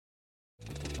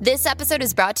This episode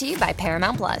is brought to you by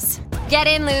Paramount Plus. Get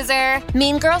in, loser!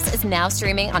 Mean Girls is now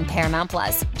streaming on Paramount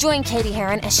Plus. Join Katie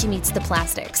Heron as she meets the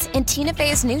plastics in Tina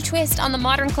Fey's new twist on the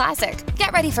modern classic.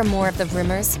 Get ready for more of the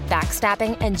rumors,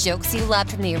 backstabbing, and jokes you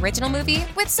loved from the original movie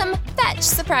with some fetch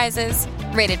surprises.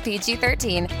 Rated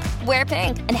PG-13. Wear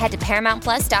pink and head to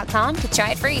ParamountPlus.com to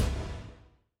try it free.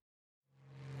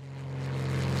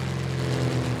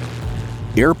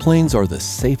 Airplanes are the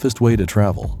safest way to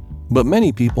travel, but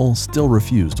many people still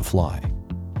refuse to fly.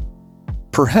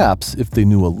 Perhaps if they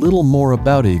knew a little more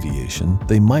about aviation,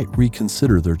 they might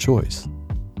reconsider their choice.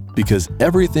 Because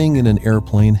everything in an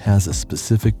airplane has a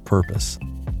specific purpose,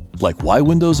 like why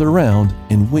windows are round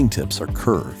and wingtips are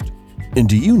curved. And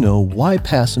do you know why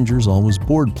passengers always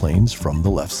board planes from the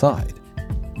left side?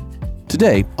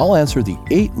 Today, I'll answer the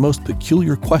 8 most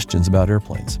peculiar questions about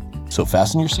airplanes. So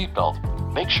fasten your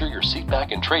seatbelt, make sure your seat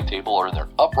back and tray table are in their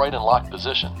upright and locked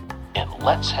position, and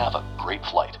let's have a great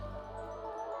flight.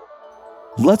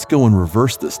 Let's go in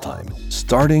reverse this time,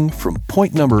 starting from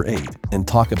point number 8 and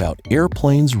talk about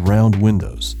airplanes' round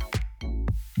windows.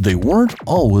 They weren't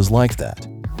always like that.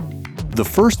 The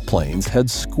first planes had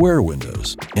square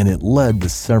windows, and it led to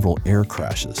several air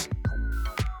crashes.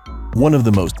 One of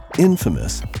the most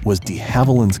infamous was de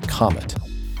Havilland's Comet.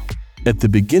 At the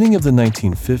beginning of the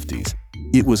 1950s,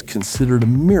 it was considered a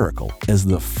miracle as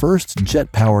the first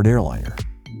jet-powered airliner.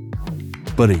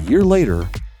 But a year later,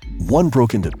 one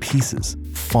broke into pieces,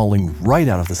 falling right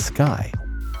out of the sky.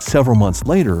 Several months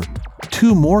later,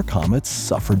 2 more comets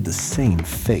suffered the same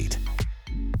fate.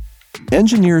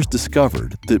 Engineers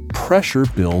discovered that pressure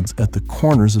builds at the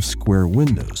corners of square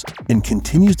windows and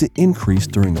continues to increase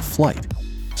during the flight,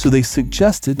 so they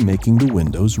suggested making the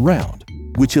windows round,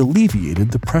 which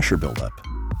alleviated the pressure buildup.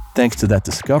 Thanks to that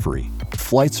discovery,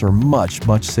 flights are much,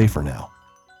 much safer now.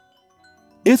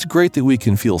 It's great that we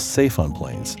can feel safe on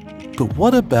planes, but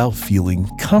what about feeling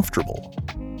comfortable?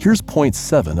 Here's point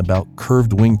 7 about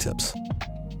curved wingtips.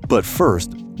 But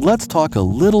first, let's talk a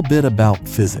little bit about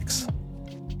physics.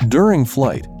 During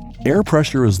flight, air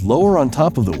pressure is lower on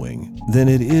top of the wing than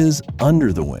it is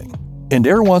under the wing, and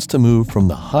air wants to move from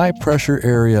the high pressure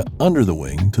area under the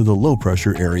wing to the low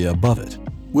pressure area above it,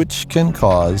 which can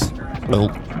cause,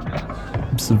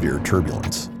 severe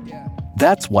turbulence.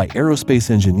 That's why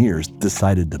aerospace engineers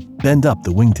decided to bend up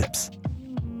the wingtips.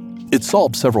 It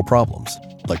solved several problems,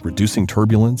 like reducing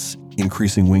turbulence,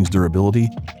 increasing wings' durability,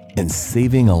 and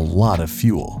saving a lot of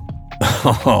fuel.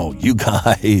 Oh, you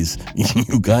guys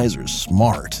are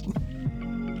smart.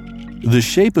 The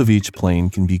shape of each plane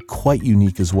can be quite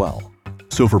unique as well.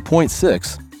 So for point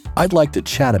 6, I'd like to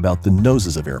chat about the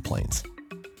noses of airplanes.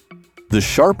 The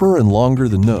sharper and longer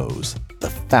the nose, the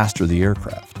faster the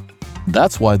aircraft.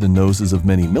 That's why the noses of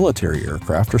many military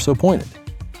aircraft are so pointed.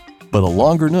 But a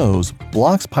longer nose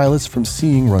blocks pilots from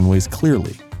seeing runways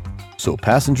clearly, so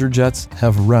passenger jets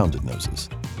have rounded noses.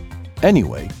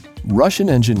 Anyway, Russian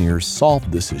engineers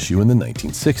solved this issue in the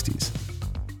 1960s.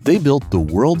 They built the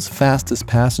world's fastest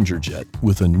passenger jet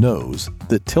with a nose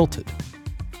that tilted.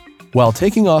 While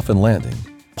taking off and landing,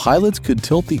 pilots could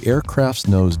tilt the aircraft's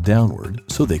nose downward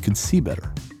so they could see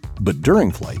better. But during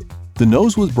flight, the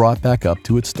nose was brought back up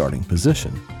to its starting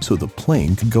position so the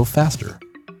plane could go faster.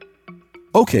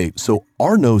 Okay, so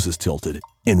our nose is tilted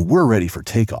and we're ready for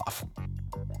takeoff.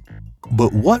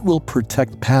 But what will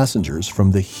protect passengers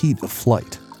from the heat of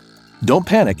flight? Don't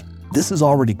panic, this is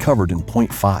already covered in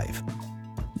point 5.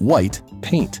 White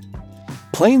paint.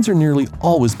 Planes are nearly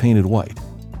always painted white,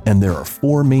 and there are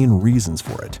 4 main reasons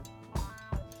for it.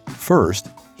 First,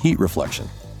 heat reflection.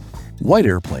 White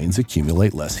airplanes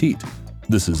accumulate less heat.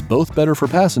 This is both better for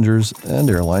passengers and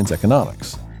airlines'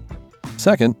 economics.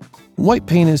 Second, white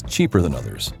paint is cheaper than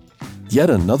others. Yet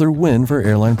another win for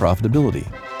airline profitability.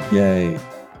 Yay!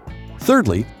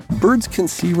 Thirdly, birds can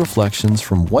see reflections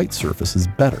from white surfaces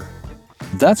better.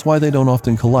 That's why they don't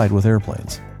often collide with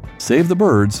airplanes. Save the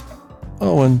birds.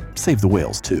 Oh, and save the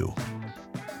whales too.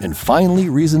 And finally,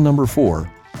 reason number 4,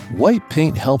 white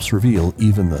paint helps reveal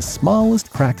even the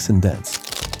smallest cracks and dents.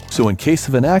 So in case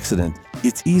of an accident,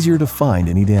 it's easier to find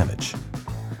any damage.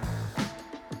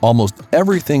 Almost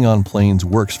everything on planes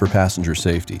works for passenger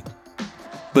safety.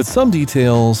 But some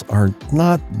details are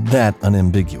not that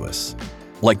unambiguous.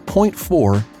 Like point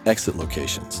 4, exit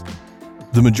locations.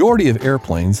 The majority of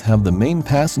airplanes have the main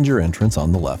passenger entrance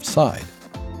on the left side.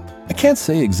 I can't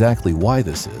say exactly why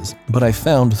this is, but I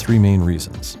found 3 main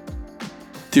reasons.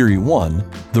 Theory 1,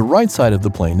 the right side of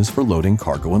the plane is for loading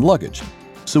cargo and luggage,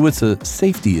 so it's a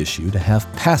safety issue to have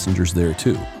passengers there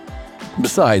too.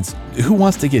 Besides, who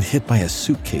wants to get hit by a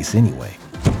suitcase anyway?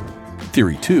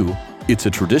 Theory 2, it's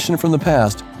a tradition from the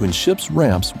past when ships'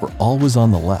 ramps were always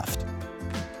on the left.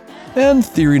 And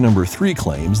theory number 3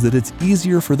 claims that it's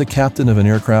easier for the captain of an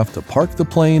aircraft to park the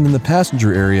plane in the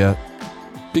passenger area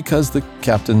because the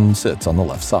captain sits on the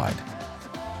left side.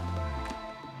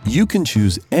 You can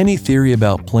choose any theory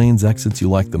about planes' exits you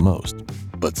like the most,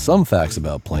 but some facts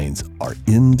about planes are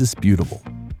indisputable.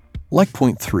 Like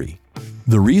point 3,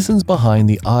 the reasons behind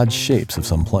the odd shapes of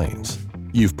some planes.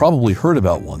 You've probably heard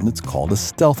about one that's called a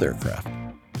stealth aircraft.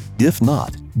 If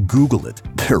not, Google it.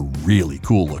 They're really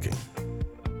cool looking.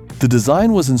 The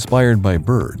design was inspired by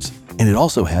birds, and it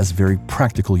also has very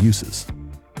practical uses.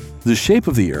 The shape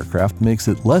of the aircraft makes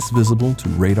it less visible to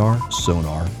radar,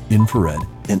 sonar, infrared,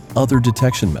 and other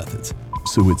detection methods,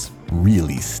 so it's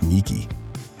really sneaky.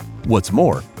 What's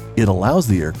more, it allows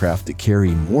the aircraft to carry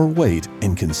more weight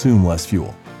and consume less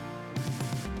fuel.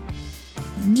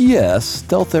 Yes,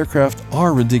 stealth aircraft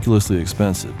are ridiculously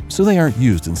expensive, so they aren't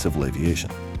used in civil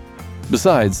aviation.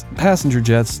 Besides, passenger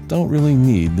jets don't really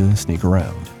need to sneak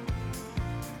around.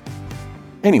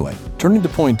 Anyway, turning to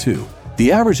point 2,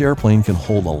 the average airplane can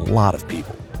hold a lot of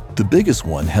people. The biggest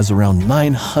one has around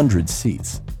 900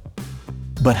 seats.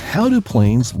 But how do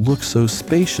planes look so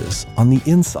spacious on the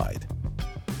inside?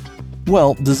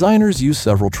 Well, designers use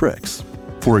several tricks.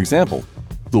 For example,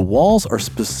 the walls are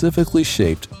specifically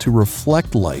shaped to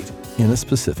reflect light in a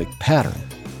specific pattern.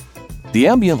 The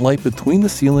ambient light between the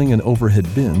ceiling and overhead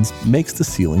bins makes the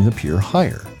ceiling appear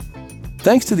higher.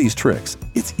 Thanks to these tricks,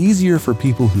 it's easier for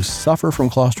people who suffer from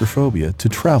claustrophobia to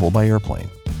travel by airplane.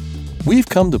 We've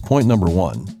come to point number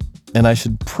 1, and I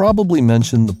should probably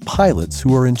mention the pilots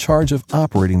who are in charge of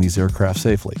operating these aircraft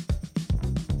safely.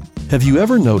 Have you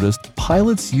ever noticed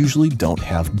pilots usually don't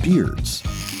have beards?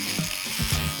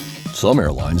 Some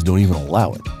airlines don't even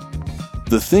allow it.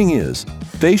 The thing is,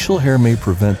 facial hair may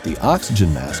prevent the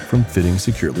oxygen mask from fitting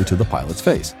securely to the pilot's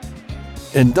face.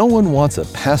 And no one wants a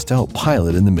passed-out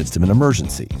pilot in the midst of an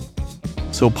emergency.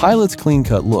 So pilots'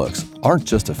 clean-cut looks aren't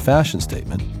just a fashion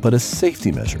statement, but a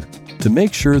safety measure to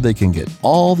make sure they can get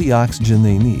all the oxygen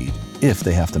they need if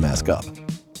they have to mask up.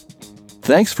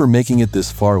 Thanks for making it this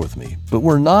far with me, but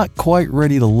we're not quite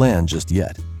ready to land just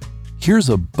yet. Here's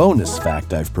a bonus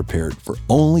fact I've prepared for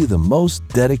only the most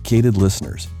dedicated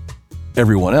listeners.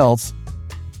 Everyone else,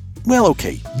 well,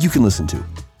 okay, you can listen too.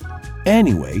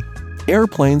 Anyway,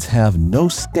 airplanes have no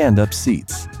stand-up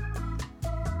seats.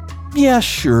 Yeah,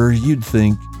 sure, you'd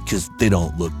think, because they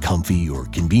don't look comfy or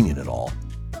convenient at all.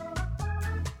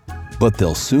 But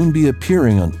they'll soon be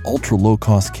appearing on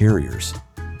ultra-low-cost carriers.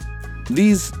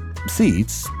 These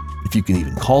seats, if you can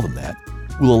even call them that,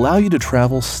 will allow you to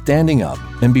travel standing up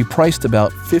and be priced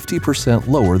about 50%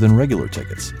 lower than regular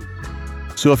tickets.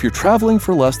 So if you're traveling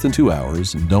for less than 2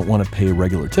 hours and don't want to pay a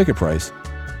regular ticket price,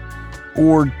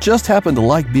 or just happen to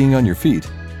like being on your feet,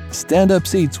 stand-up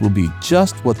seats will be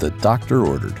just what the doctor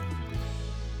ordered.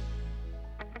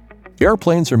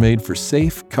 Airplanes are made for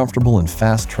safe, comfortable, and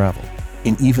fast travel,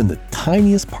 and even the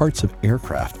tiniest parts of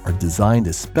aircraft are designed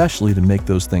especially to make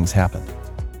those things happen.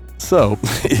 So,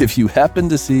 if you happen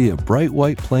to see a bright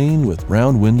white plane with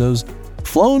round windows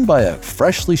flown by a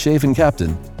freshly shaven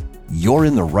captain, you're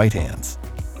in the right hands.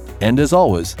 And as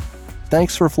always,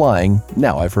 thanks for flying.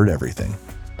 Now I've heard everything.